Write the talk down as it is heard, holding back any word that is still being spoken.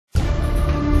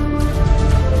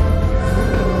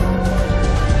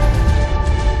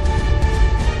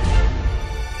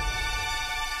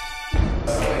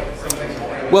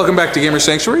Welcome back to Gamer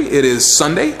Sanctuary. It is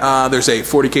Sunday. There's a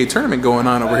 40K tournament going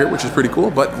on over here, which is pretty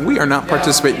cool, but we are not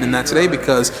participating in that today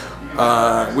because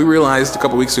we realized a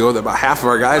couple weeks ago that about half of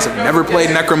our guys have never played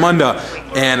Necromunda,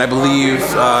 and I believe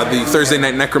the Thursday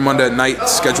night Necromunda night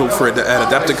scheduled for at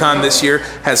Adepticon this year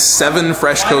has 7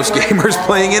 Fresh Coast gamers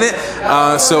playing in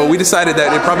it, so we decided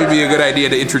that it'd probably be a good idea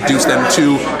to introduce them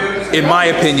to, in my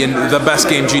opinion, the best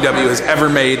game GW has ever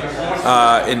made,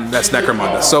 and that's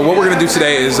Necromunda. So what we're going to do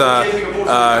today is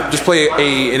just play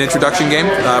an introduction game.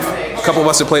 A couple of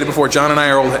us have played it before. John and I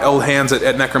are old hands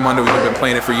at Necromunda. We've been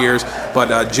playing it for years,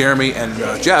 but Jeremy and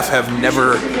Jeff have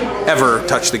never, ever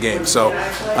touched the game. So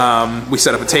we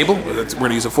set up a table. We're going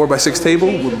to use a 4x6 table.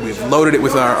 We've loaded it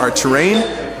with our terrain.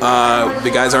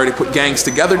 The guys already put gangs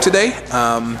together today.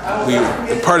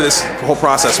 Part of this whole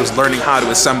process was learning how to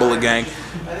assemble a gang,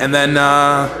 and then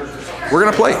we're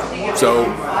going to play. So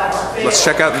let's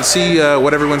check out and see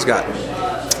what everyone's got.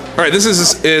 Alright, this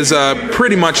is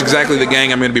pretty much exactly the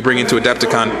gang I'm going to be bringing to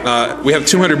Adepticon. We have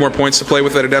 200 more points to play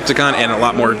with at Adepticon and a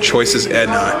lot more choices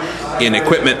in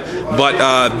equipment.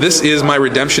 But this is my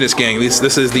Redemptionist gang.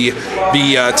 This is the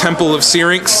Temple of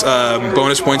Syrinx.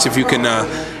 Bonus points if you can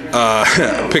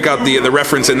pick out the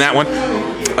reference in that one.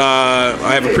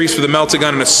 I have a priest with a melta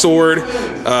gun and a sword.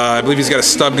 I believe he's got a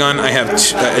stub gun. I have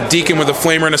a deacon with a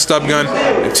flamer and a stub gun.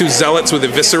 I have 2 zealots with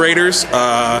eviscerators.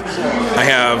 I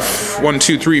have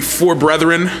 4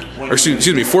 brethren, or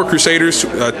excuse me, 4 crusaders.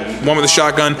 1 with a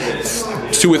shotgun,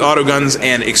 2 with auto guns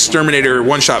and exterminator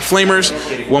one-shot flamers,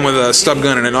 1 with a stub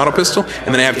gun and an auto pistol,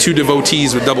 and then I have 2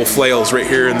 devotees with double flails right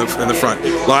here in the front.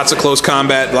 Lots of close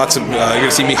combat. Lots of you're gonna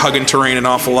see me hugging terrain an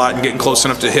awful lot and getting close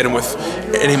enough to hit him with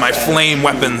any of my flame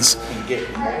weapons.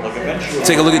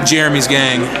 Take a look at Jeremy's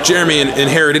gang. Jeremy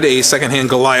inherited a second-hand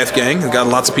Goliath gang. He's got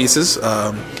lots of pieces.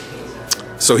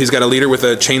 So he's got a leader with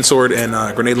a chainsword and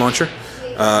a grenade launcher,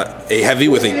 a heavy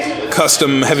with a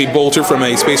custom heavy bolter from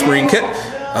a Space Marine kit.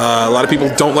 A lot of people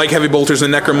don't like heavy bolters in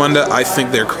Necromunda. I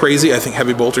think they're crazy. I think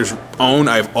heavy bolters own.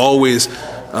 I've always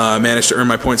managed to earn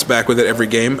my points back with it every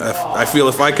game. I feel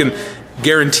if I can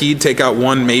guaranteed take out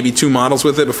 1, maybe 2 models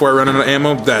with it before I run out of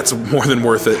ammo, that's more than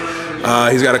worth it.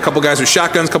 He's got a couple guys with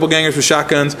shotguns, couple gangers with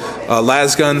shotguns,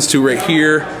 las guns, 2 right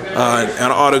here,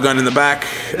 an auto gun in the back.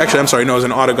 Actually, I'm sorry, no, there's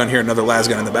an auto gun here, another las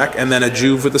gun in the back, and then a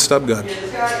juve with a stub gun.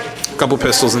 A couple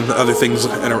pistols and other things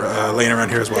laying around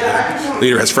here as well. The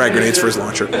leader has frag grenades for his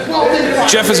launcher.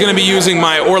 Jeff is going to be using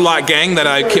my Orlok gang that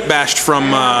I kit bashed from,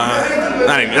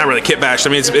 not really kit bashed, I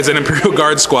mean it's an Imperial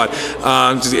Guard squad.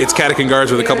 It's Catachan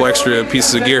Guards with a couple extra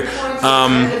pieces of gear.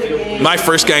 My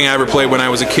first gang I ever played when I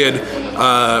was a kid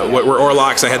were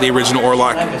Orloks. I had the original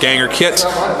Orlok ganger kit.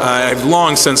 I've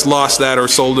long since lost that or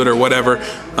sold it or whatever,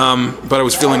 but I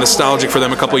was feeling nostalgic for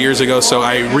them a couple years ago, so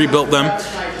I rebuilt them.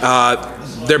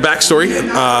 Their backstory,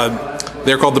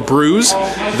 they're called the Brews.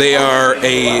 They are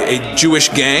a Jewish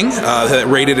gang that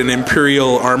raided an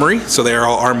Imperial armory, so they are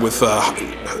all armed with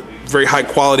very high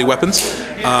quality weapons.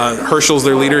 Herschel's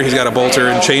their leader. He's got a bolter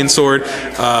and chainsword.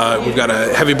 We've got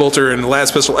a heavy bolter and a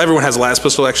las pistol. Everyone has a las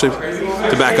pistol actually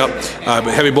to back up.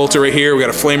 But heavy bolter right here. We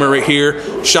got a flamer right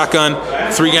here.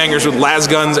 Shotgun. 3 gangers with las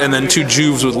guns, and then 2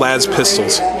 juves with las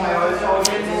pistols.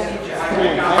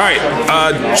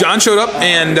 Alright, John showed up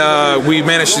and we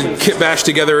managed to kit bash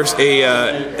together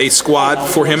a squad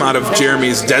for him out of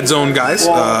Jeremy's Dead Zone guys.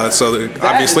 So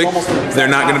obviously they're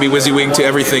not going to be WYSIWYG to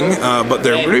everything, but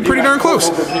they're going to be pretty darn close.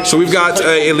 So we've got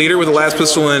a leader with a las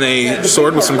pistol and a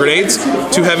sword with some grenades,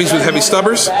 2 heavies with heavy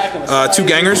stubbers, 2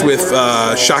 gangers with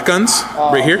shotguns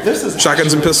right here,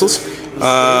 shotguns and pistols.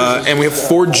 And we have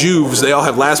 4 juves. They all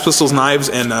have las pistols, knives,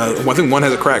 and I think one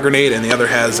has a crack grenade and the other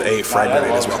has a frag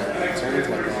grenade as well.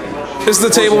 This is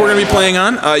the table we're going to be playing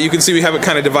on. You can see we have it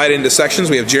kind of divided into sections.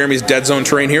 We have Jeremy's Dead Zone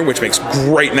terrain here, which makes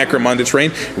great Necromunda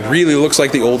terrain. Really looks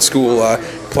like the old school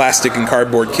plastic and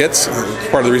cardboard kits.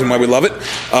 Part of the reason why we love it.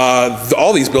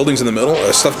 All these buildings in the middle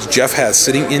are stuff Jeff has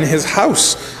sitting in his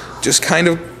house. Just kind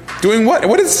of doing what?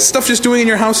 What is this stuff just doing in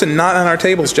your house and not on our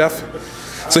tables, Jeff?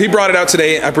 So he brought it out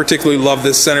today. I particularly love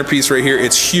this centerpiece right here.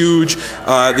 It's huge.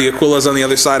 The Aquila's on the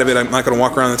other side of it. I'm not going to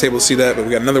walk around the table to see that, but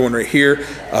we got another one right here.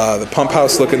 The pump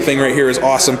house looking thing right here is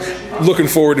awesome. Looking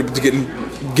forward to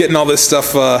getting all this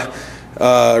stuff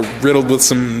riddled with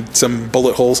some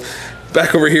bullet holes.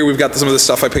 Back over here, we've got some of the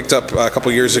stuff I picked up a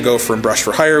couple years ago from Brush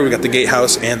for Hire. We've got the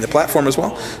gatehouse and the platform as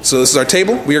well. So this is our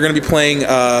table. We are going to be playing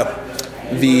I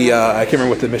can't remember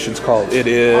what the mission's called. It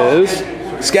is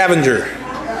Scavenger.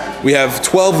 We have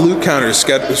 12 loot counters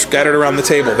scattered around the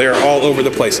table. They are all over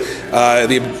the place. We're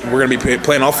going to be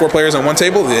playing all 4 players on one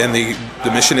table, and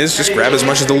the mission is just grab as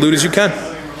much of the loot as you can.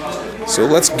 So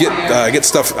let's get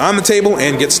stuff on the table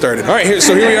and get started. All right,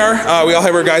 so here we are. We all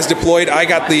have our guys deployed. I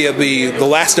got the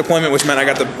last deployment, which meant I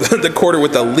got the quarter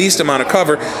with the least amount of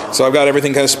cover. So I've got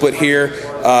everything kind of split here.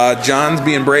 John's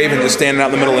being brave and just standing out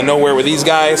in the middle of nowhere with these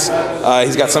guys.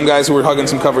 He's got some guys who are hugging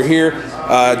some cover here.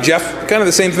 Jeff, kind of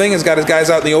the same thing, has got his guys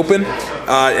out in the open.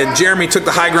 And Jeremy took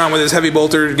the high ground with his heavy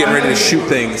bolter, getting ready to shoot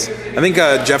things. I think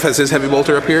Jeff has his heavy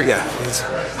bolter up here. Yeah, he's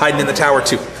hiding in the tower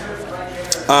too.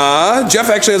 Jeff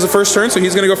actually has the first turn, so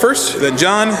he's going to go first. Then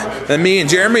John, then me, and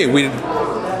Jeremy. We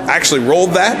actually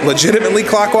rolled that legitimately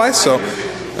clockwise, so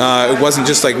it wasn't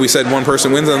just like we said one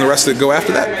person wins and the rest of it go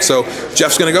after that. So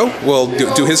Jeff's going to go. We'll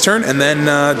do his turn, and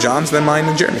then John's, then mine,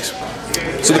 and Jeremy's.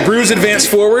 So the Brews advanced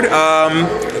forward.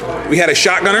 We had a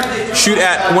shotgunner shoot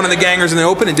at one of the gangers in the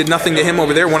open and did nothing to him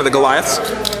over there, one of the Goliaths.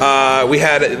 We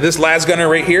had this las gunner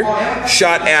right here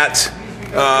shot at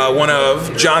one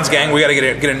of John's gang. We got to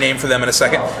get a name for them in a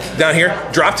second. Down here,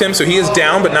 dropped him, so he is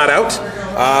down but not out.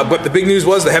 But the big news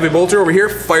was the heavy bolter over here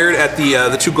fired at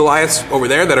the two Goliaths over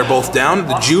there that are both down.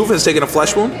 The Juve has taken a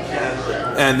flesh wound,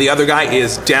 and the other guy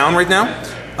is down right now.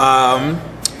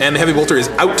 And the heavy bolter is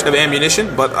out of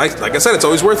ammunition, but like I said, it's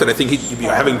always worth it. I think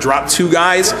having dropped two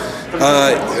guys,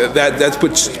 that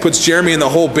puts Jeremy in the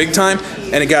hole big time,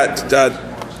 and it got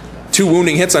 2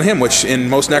 wounding hits on him, which in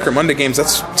most Necromunda games,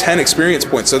 that's 10 experience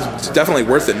points, so it's definitely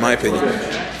worth it in my opinion,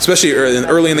 especially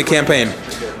early in the campaign.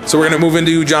 So we're going to move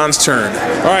into John's turn.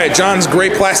 All right, John's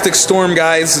Great Plastic Storm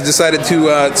guys decided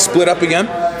to split up again.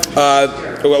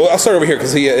 Well, I'll start over here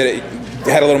because he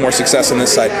had a little more success on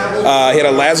this side. He had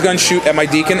a lasgun shoot at my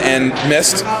deacon and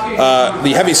missed.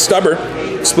 The heavy stubber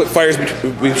split fires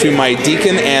between my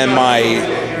deacon and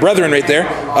my brethren right there.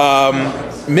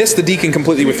 Missed the deacon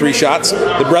completely with 3 shots.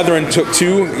 The brethren took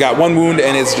 2, got 1 wound,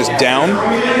 and is just down.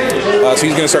 So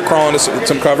he's going to start crawling to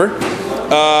some cover.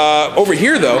 Over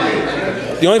here, though,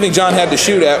 the only thing John had to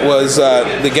shoot at was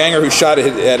the ganger who shot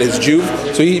at his Juve.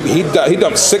 So he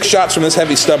dumped 6 shots from this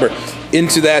heavy stubber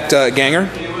into that ganger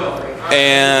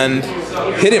and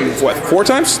hit him, what, 4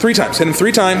 times? 3 times. Hit him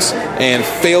 3 times and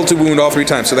failed to wound all 3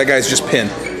 times. So that guy's just pinned.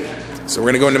 So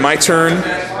we're going to go into my turn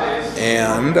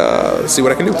and see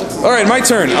what I can do. All right, my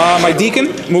turn. My deacon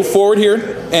moved forward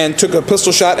here and took a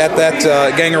pistol shot at that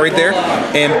ganger right there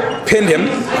and pinned him.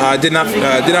 Did not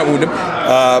wound him.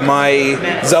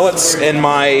 My zealots and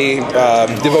my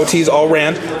devotees all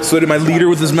ran. So did my leader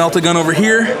with his melta-gun over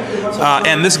here.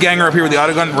 And this ganger up here with the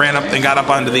autogun ran up and got up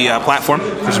onto the platform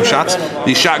for some shots.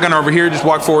 The shotgunner over here just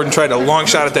walked forward and tried a long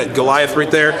shot at that Goliath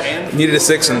right there. Needed a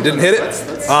 6 and didn't hit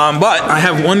it. But I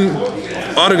have one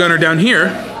autogunner down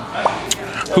here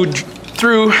who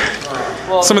threw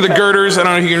some of the girders. I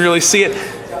don't know if you can really see it.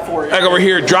 Back over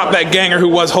here, dropped that ganger who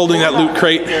was holding that loot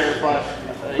crate.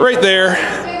 Right there.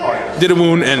 Did a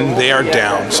wound, and they are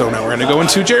down. So now we're going to go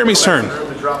into Jeremy's turn.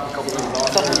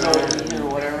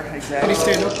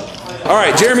 All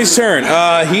right, Jeremy's turn.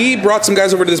 He brought some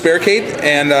guys over to this barricade,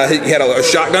 and he had a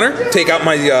shotgunner take out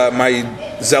my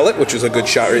zealot, which was a good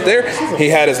shot right there. He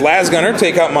had his las gunner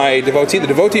take out my devotee. The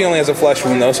devotee only has a flesh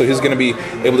wound though, so he's going to be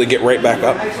able to get right back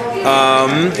up.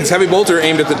 His heavy bolter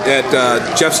aimed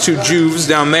at Jeff's 2 Juves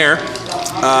down there.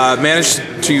 Managed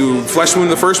to flesh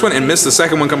wound the first one and missed the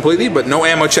second one completely, but no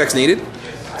ammo checks needed.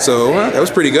 So that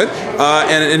was pretty good.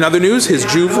 And in other news, his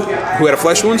Juve, who had a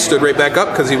flesh wound, stood right back up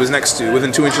because he was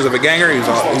within 2 inches of a ganger. He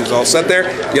was all set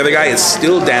there. The other guy is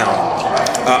still down.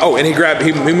 And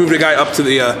he moved a guy up to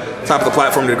the top of the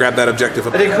platform to grab that objective.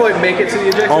 I didn't quite make it to the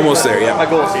objective. Almost there, yeah. My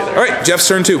goal is to get there. All right, Jeff's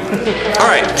turn 2. All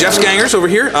right, Jeff's gangers over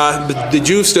here. The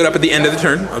Juve stood up at the end of the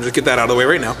turn. I'll just get that out of the way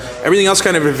right now. Everything else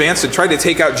kind of advanced and tried to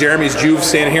take out Jeremy's Juve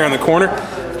standing here on the corner.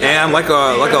 And like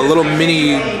a little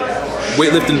mini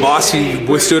weightlifting boss, he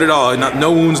withstood it all.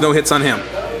 No wounds, no hits on him.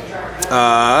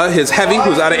 His heavy, who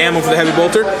was out of ammo for the heavy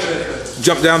bolter,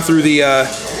 jumped down through the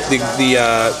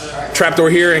trapdoor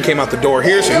here and came out the door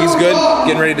here, so he's good.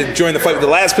 Getting ready to join the fight with the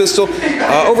las pistol.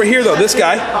 Over here, though, this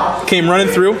guy came running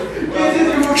through,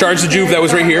 charged the Juve that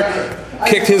was right here,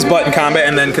 kicked his butt in combat,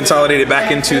 and then consolidated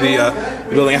back into the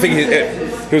building. I think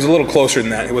he was a little closer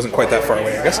than that. He wasn't quite that far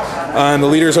away, I guess. And the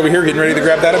leader's over here getting ready to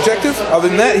grab that objective. Other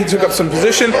than that, he took up some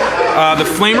position. The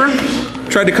Flamer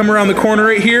tried to come around the corner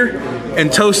right here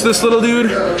and toast this little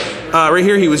dude. Right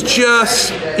here, he was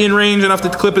just in range enough to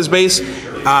clip his base.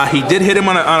 He did hit him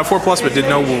on a 4+, but did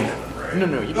no wound.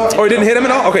 No, you didn't. Oh, he didn't hit him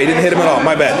at all? Okay, he didn't hit him at all.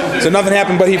 My bad. So nothing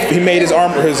happened, but he made his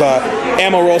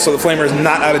ammo roll, so the Flamer is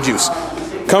not out of juice.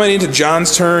 Coming into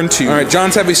John's turn 2. All right,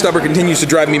 John's heavy stubber continues to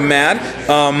drive me mad.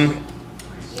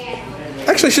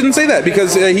 Actually, I shouldn't say that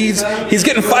because he's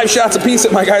getting 5 shots apiece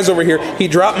at my guys over here. He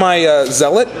dropped my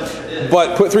Zealot,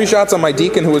 but put 3 shots on my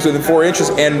Deacon, who was within 4 inches,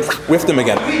 and whiffed him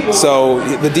again. So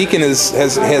the Deacon has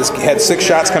had 6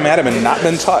 shots come at him and not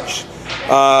been touched.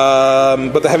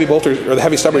 But the heavy bolter or the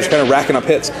heavy stubber is kind of racking up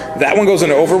hits. That one goes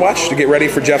into Overwatch to get ready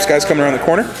for Jeff's guys coming around the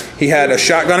corner. He had a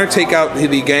shotgunner take out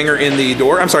the ganger in the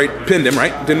door. I'm sorry, pinned him,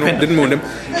 right? Didn't wound him.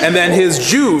 And then his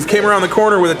Juve came around the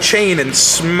corner with a chain and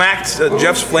smacked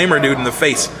Jeff's flamer dude in the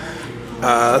face.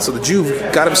 So the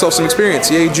Juve got himself some experience.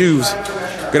 Yay, Juves.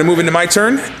 Gonna move into my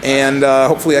turn, and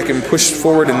hopefully I can push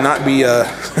forward and not be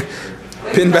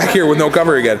pinned back here with no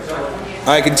cover again.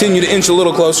 I continue to inch a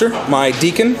little closer. My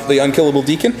Deacon, the unkillable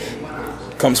Deacon,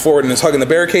 comes forward and is hugging the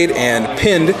barricade and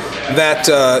pinned that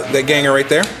ganger right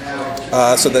there,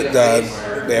 so that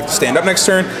they have to stand up next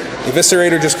turn. The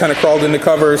Eviscerator just kind of crawled into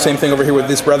cover. Same thing over here with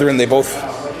this Brethren. They both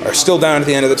are still down at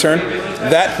the end of the turn.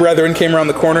 That Brethren came around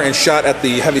the corner and shot at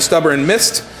the heavy stubber and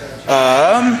missed.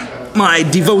 My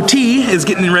Devotee is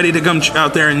getting ready to come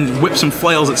out there and whip some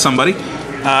flails at somebody.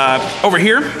 Over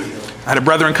here, I had a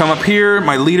Brethren come up here.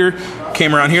 My leader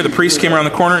came around here. The priest came around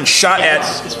the corner and shot at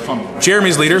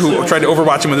Jeremy's leader, who tried to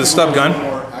overwatch him with his stub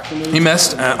gun. He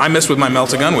missed. I missed with my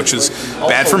melta-gun, which is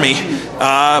bad for me.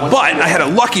 But I had a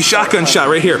lucky shotgun shot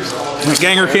right here. My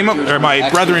ganger came up, or my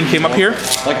Brethren came up here,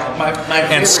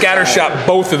 and scatter shot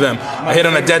both of them. I hit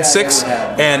on a dead 6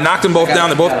 and knocked them both down.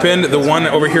 They're both pinned. The one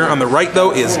over here on the right,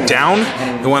 though, is down.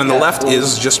 The one on the left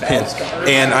is just pinned.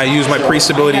 And I used my priest's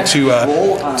ability to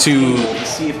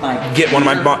get one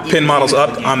of my pin models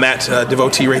up on that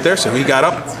Devotee right there. So he got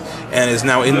up and is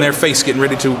now in their face, getting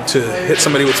ready to hit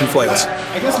somebody with some flails.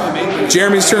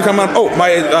 Jeremy's turn coming up. Oh,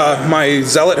 my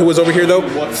Zealot, who was over here though,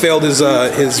 failed his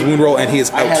wound roll, and he is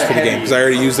out for the game because I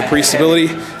already used the priest's ability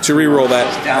to re-roll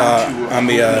that on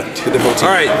the Devotee.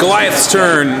 All right, Goliath's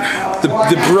turn. The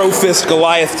Brofist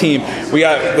Goliath team. We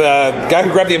got the guy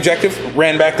who grabbed the objective,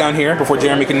 ran back down here before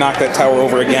Jeremy could knock that tower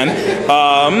over again.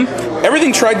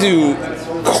 Everything tried to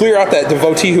clear out that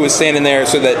Devotee who was standing there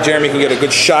so that Jeremy can get a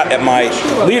good shot at my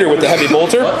leader with the heavy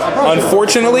bolter.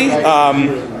 Unfortunately,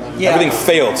 everything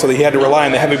failed, so he had to rely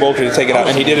on the heavy bolter to take it out,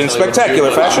 and he did it in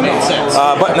spectacular fashion.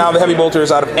 But now the heavy bolter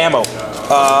is out of ammo.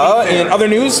 In other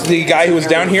news, the guy who was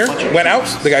down here went out.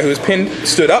 The guy who was pinned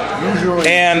stood up,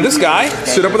 and this guy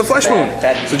stood up with a flesh wound.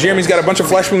 So Jeremy's got a bunch of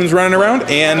flesh wounds running around,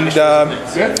 and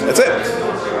that's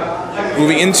it.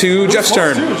 Moving into Jeff's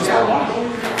turn.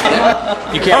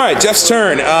 Alright, Jeff's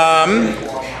turn.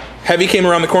 Heavy came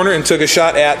around the corner and took a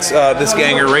shot at this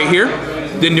ganger right here.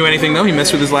 Didn't do anything though, he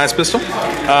missed with his last pistol.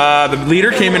 The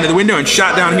leader came into the window and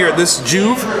shot down here at this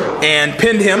Juve and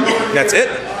pinned him. That's it.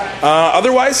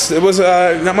 Otherwise, it was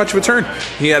not much of a turn.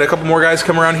 He had a couple more guys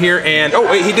come around here, and oh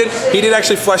wait, he did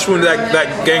actually flesh wound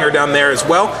that ganger down there as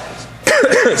well.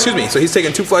 Excuse me. So he's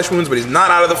taking 2 flesh wounds, but he's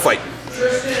not out of the fight.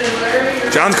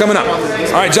 John's coming up.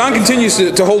 All right, John continues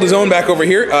to hold his own back over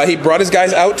here. He brought his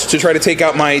guys out to try to take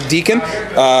out my Deacon.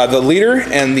 The leader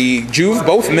and the Juve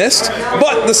both missed,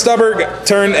 but the stubber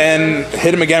turned and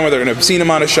hit him again with an obscene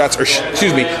amount of shots, or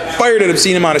excuse me, fired an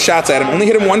obscene amount of shots at him. Only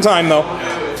hit him 1 time though,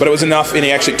 but it was enough, and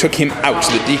he actually took him out.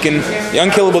 So the Deacon, the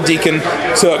unkillable Deacon,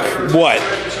 took what?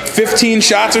 15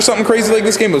 shots or something crazy like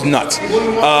this game. It was nuts.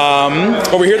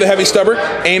 Over here, the heavy stubber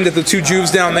aimed at the 2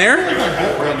 Juves down there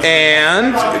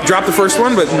and dropped the first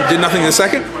one, but did nothing in the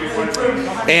second.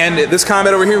 And this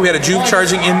combat over here, we had a Juve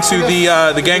charging into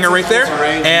the ganger right there,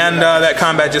 and that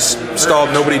combat just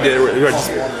stalled. Nobody did.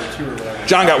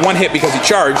 John got 1 hit because he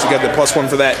charged. He got the +1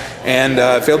 for that, and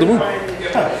failed to move.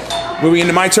 Moving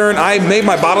into my turn, I made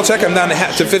my bottle check. I'm down to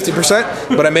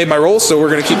 50%, but I made my rolls, so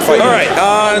we're going to keep fighting. All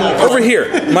right, over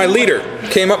here, my leader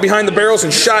came up behind the barrels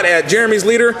and shot at Jeremy's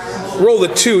leader. Rolled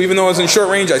a 2. Even though I was in short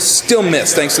range, I still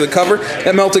missed thanks to the cover.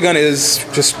 That melta-gun is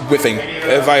just whiffing.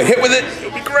 If I hit with it,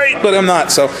 it would be great, but I'm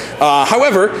not. So,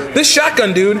 however, this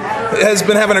shotgun dude has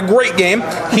been having a great game.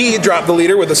 He dropped the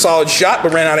leader with a solid shot,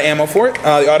 but ran out of ammo for it.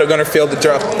 The autogunner failed to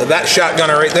drop that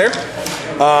shotgunner right there.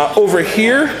 Over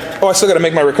here, oh, I still got to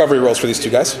make my recovery rolls for these 2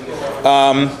 guys.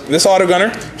 This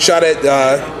autogunner shot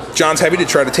at John's heavy to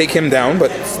try to take him down,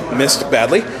 but missed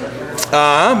badly.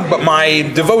 But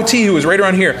my Devotee, who was right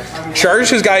around here, charged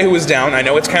his guy who was down. I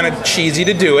know it's kind of cheesy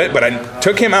to do it, but I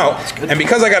took him out. And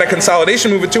because I got a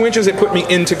consolidation move at 2 inches, it put me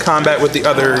into combat with the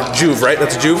other Juve, right?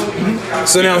 That's a Juve.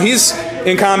 So now he's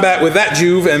in combat with that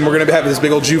Juve, and we're going to have this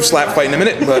big old Juve slap fight in a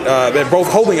minute. But they're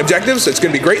both holding objectives, so it's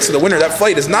going to be great. So the winner of that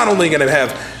fight is not only going to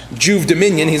have Juve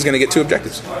Dominion, he's going to get 2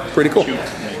 objectives. Pretty cool.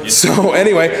 So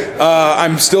anyway,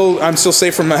 I'm still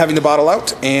safe from having to bottle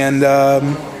out, and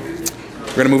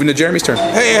We're gonna move into Jeremy's turn.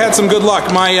 Hey, I had some good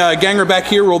luck. My ganger back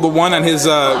here rolled the 1 on his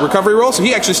recovery roll, so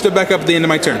he actually stood back up at the end of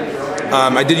my turn.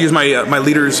 I did use my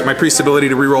my priest's ability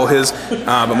to reroll his,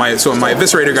 but my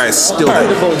eviscerator guy is still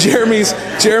dead.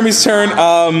 Jeremy's turn.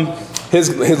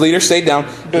 His leader stayed down.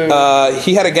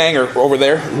 He had a ganger over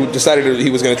there who decided he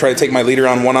was going to try to take my leader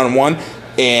on one-on-one,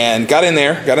 and got in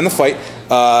the fight.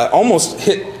 Almost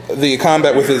hit the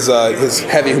combat with his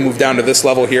heavy, who moved down to this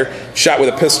level here. Shot with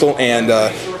a pistol and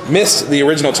missed the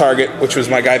original target, which was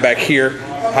my guy back here,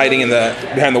 hiding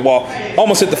behind the wall.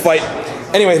 Almost hit the fight.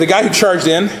 Anyway, the guy who charged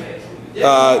in,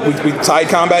 we tied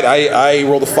combat. I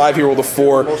rolled a 5, he rolled a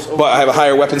 4, but I have a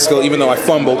higher weapon skill. Even though I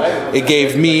fumbled, it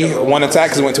gave me 1 attack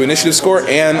because it went to initiative score,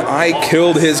 and I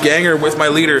killed his ganger with my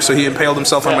leader, so he impaled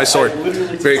himself on my sword.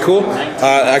 Very cool.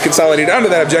 I consolidated onto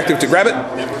that objective to grab it.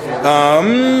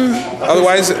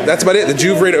 Otherwise, that's about it. The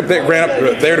Juve ran up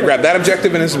there to grab that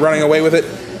objective and is running away with it.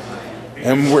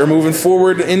 And we're moving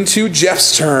forward into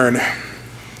Jeff's turn.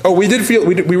 Oh, we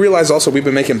realized also we've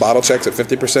been making bottle checks at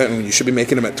 50%, and you should be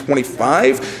making them at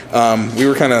 25%. We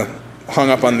were kind of hung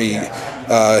up on the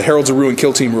Heralds of Ruin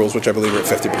kill team rules, which I believe are at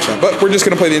 50%. But we're just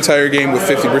going to play the entire game with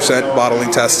 50%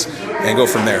 bottling tests and go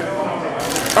from there.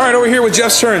 All right, over here with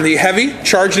Jeff's turn, the heavy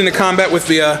charged into combat with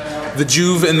the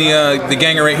Juve and the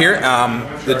ganger right here.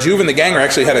 The Juve and the ganger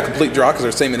actually had a complete draw because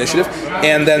they're the same initiative,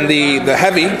 and then the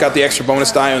heavy got the extra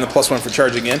bonus die and the +1 for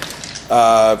charging in.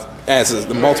 As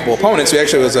the multiple opponents, so he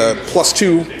actually was a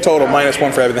 +2 total,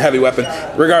 -1 for having the heavy weapon.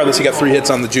 Regardless, he got 3 hits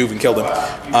on the Juve and killed him.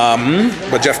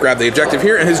 But Jeff grabbed the objective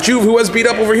here, and his Juve, who was beat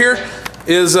up over here,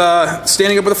 is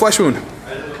standing up with a flesh wound.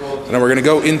 So now we're going to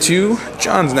go into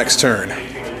John's next turn.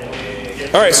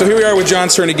 All right, so here we are with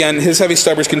John's turn again. His heavy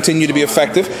stubbers continue to be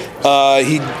effective.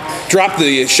 He dropped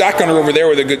the shotgunner over there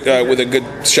with a good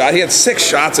shot. He had 6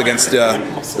 shots against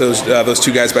those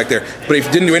 2 guys back there, but he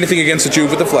didn't do anything against the Juve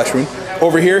with the flesh wound.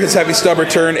 Over here, his heavy stubber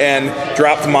turned and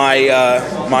dropped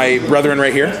my brethren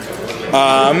right here.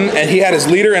 And he had his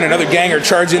leader and another ganger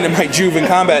charge into my Juve in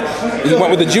combat. He went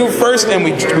with the Juve first, and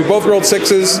we both rolled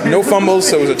 6s, no fumbles,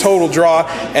 so it was a total draw.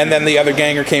 And then the other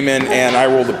ganger came in, and I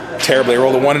rolled terribly. I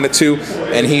rolled a 1 and a 2,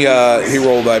 and he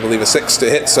rolled, I believe, a 6 to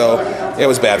hit. So it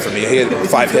was bad for me. He had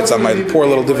 5 hits on my poor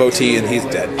little devotee, and he's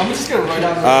dead.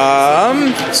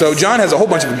 So John has a whole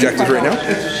bunch of objectives right now,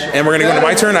 and we're gonna go into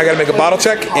my turn. I got to make a bottle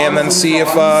check, and then see if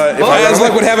as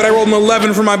luck would have it, I rolled an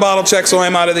 11 for my bottle check, so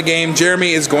I'm out of the game.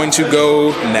 Jeremy is going to go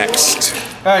next.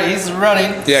 Alright, he's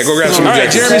running. Yeah, go grab some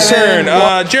objectives. Alright, Jeremy's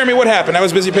turn. Jeremy, what happened? I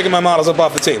was busy picking my models up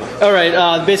off the table. Alright,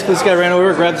 basically this guy ran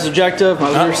over, grabbed his objective, my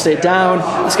leader stayed down.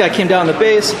 This guy came down the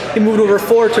base, he moved over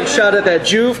 4, took a shot at that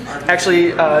Juve,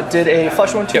 actually did a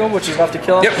flush one to him, which is enough to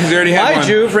kill him. Yep, he's already had one. My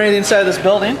Juve ran inside this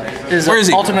building. Where is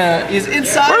he? He's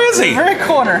inside. Where is he? The very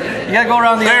corner. You gotta go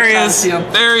around the other side to see him.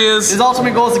 There he is. His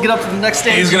ultimate goal is to get up to the next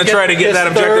stage. He's going to try to get that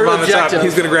objective on the top.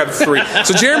 He's going to grab 3.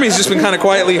 So Jeremy's just been kind of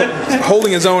quietly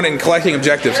holding his own and collecting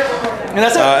objectives. And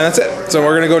that's it. And that's it. So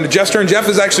we're going to go into Jeff's turn. Jeff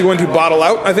is actually going to bottle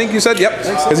out, I think you said? Yep.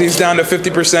 Because he's down to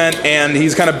 50% and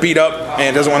he's kind of beat up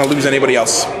and doesn't want to lose anybody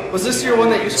else. Was this your one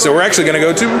that you scored? So we're actually going to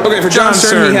go to... Okay, for John's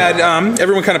turn, he had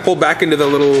everyone kind of pulled back into the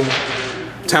little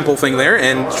temple thing there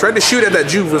and tried to shoot at that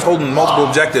Juve who was holding multiple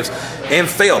objectives and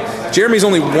failed. Jeremy's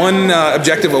only 1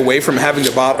 objective away from having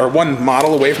to bottle, or 1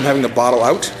 model away from having to bottle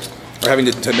out, or having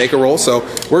to make a roll. So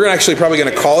we're actually probably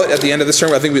going to call it at the end of this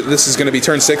turn. I think this is going to be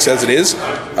turn 6 as it is.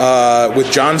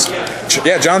 With John's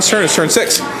turn is turn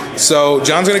 6. So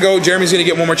John's going to go. Jeremy's going to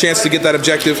get 1 more chance to get that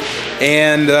objective,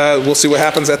 and we'll see what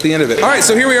happens at the end of it. All right,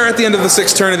 so here we are at the end of the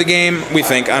 6th turn of the game. We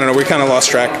think. I don't know. We kind of lost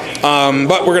track.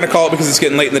 But we're going to call it because it's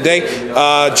getting late in the day.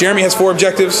 Jeremy has 4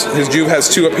 objectives. His Juve has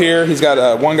 2 up here. He's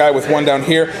got 1 guy with 1 down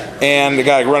here, and the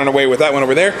guy running away with that one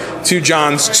over there. To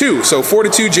John's 2. So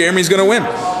 4-2, Jeremy's going to win.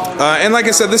 And like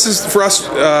I said, this is for us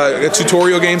a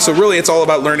tutorial game, so really it's all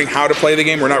about learning how to play the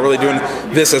game. We're not really doing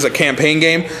this as a campaign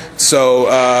game. So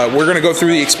we're going to go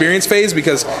through the experience phase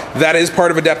because that is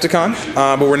part of Adepticon,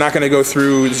 but we're not going to go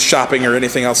through shopping or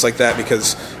anything else like that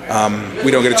because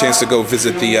we don't get a chance to go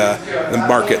visit the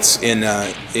markets in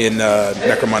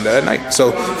Necromunda at night.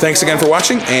 So thanks again for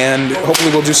watching, and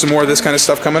hopefully we'll do some more of this kind of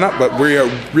stuff coming up, but we are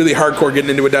really hardcore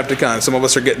getting into Adepticon. Some of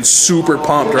us are getting super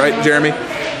pumped, right, Jeremy?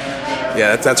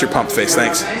 Yeah, that's your pump face.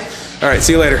 Thanks. All right,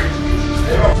 see you later.